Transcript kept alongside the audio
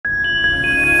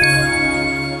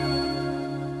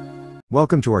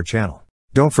Welcome to our channel.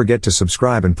 Don't forget to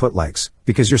subscribe and put likes,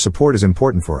 because your support is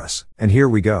important for us. And here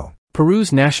we go.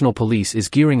 Peru's national police is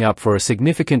gearing up for a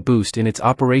significant boost in its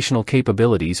operational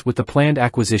capabilities with the planned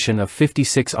acquisition of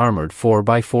 56 armored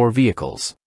 4x4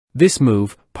 vehicles. This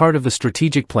move, part of the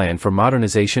strategic plan for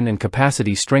modernization and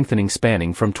capacity strengthening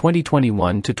spanning from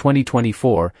 2021 to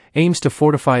 2024, aims to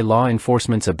fortify law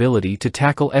enforcement's ability to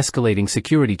tackle escalating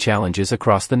security challenges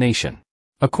across the nation.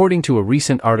 According to a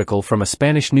recent article from a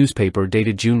Spanish newspaper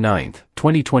dated June 9,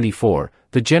 2024,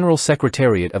 the General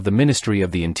Secretariat of the Ministry of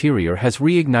the Interior has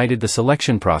reignited the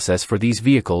selection process for these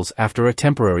vehicles after a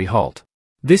temporary halt.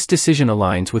 This decision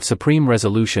aligns with Supreme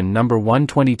Resolution No.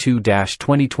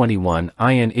 122-2021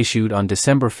 IN issued on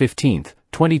December 15,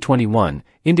 2021,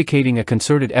 indicating a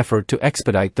concerted effort to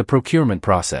expedite the procurement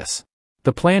process.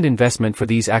 The planned investment for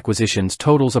these acquisitions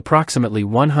totals approximately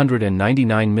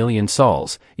 199 million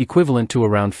sols, equivalent to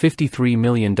around $53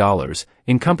 million,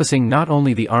 encompassing not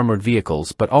only the armored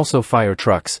vehicles but also fire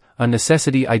trucks, a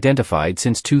necessity identified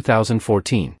since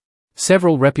 2014.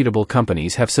 Several reputable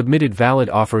companies have submitted valid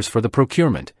offers for the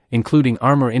procurement, including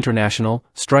Armor International,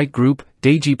 Strike Group,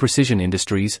 Deji Precision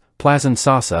Industries, Plazan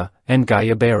Sasa, and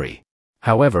Gaia Berry.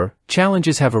 However,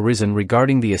 challenges have arisen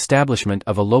regarding the establishment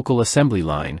of a local assembly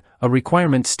line, a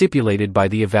requirement stipulated by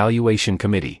the Evaluation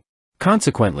Committee.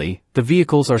 Consequently, the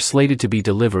vehicles are slated to be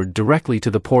delivered directly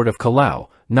to the port of Callao,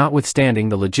 notwithstanding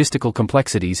the logistical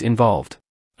complexities involved.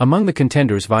 Among the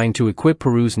contenders vying to equip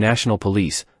Peru's national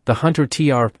police, the Hunter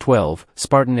TR-12,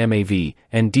 Spartan MAV,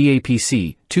 and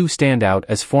DAPC-2 stand out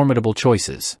as formidable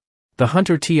choices. The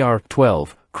Hunter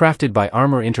TR-12, crafted by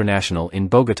Armor International in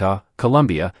Bogotá,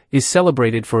 Colombia, is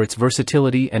celebrated for its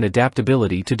versatility and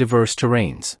adaptability to diverse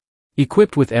terrains.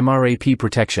 Equipped with MRAP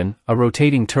protection, a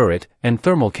rotating turret, and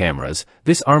thermal cameras,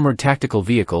 this armored tactical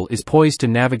vehicle is poised to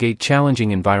navigate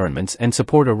challenging environments and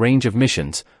support a range of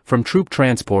missions, from troop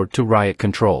transport to riot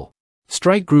control.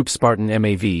 Strike Group Spartan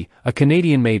MAV, a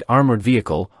Canadian-made armored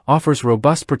vehicle, offers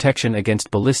robust protection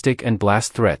against ballistic and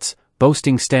blast threats,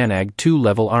 boasting STANAG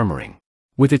 2-level armoring.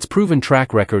 With its proven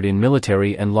track record in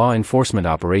military and law enforcement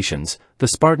operations, the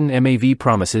Spartan MAV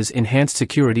promises enhanced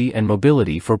security and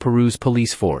mobility for Peru's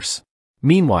police force.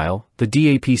 Meanwhile, the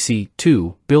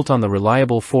DAPC-2, built on the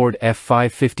reliable Ford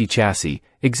F-550 chassis,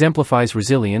 exemplifies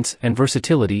resilience and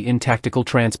versatility in tactical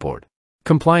transport.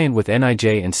 Compliant with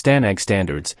NIJ and STANAG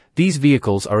standards, these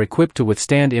vehicles are equipped to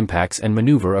withstand impacts and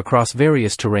maneuver across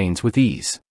various terrains with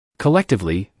ease.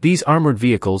 Collectively, these armored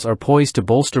vehicles are poised to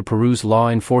bolster Peru's law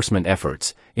enforcement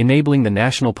efforts, enabling the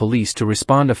national police to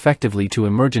respond effectively to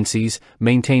emergencies,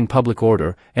 maintain public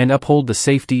order, and uphold the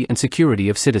safety and security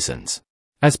of citizens.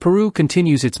 As Peru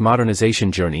continues its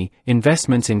modernization journey,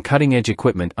 investments in cutting-edge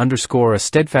equipment underscore a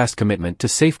steadfast commitment to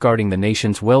safeguarding the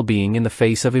nation's well-being in the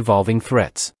face of evolving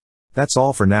threats. That's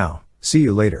all for now. See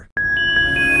you later.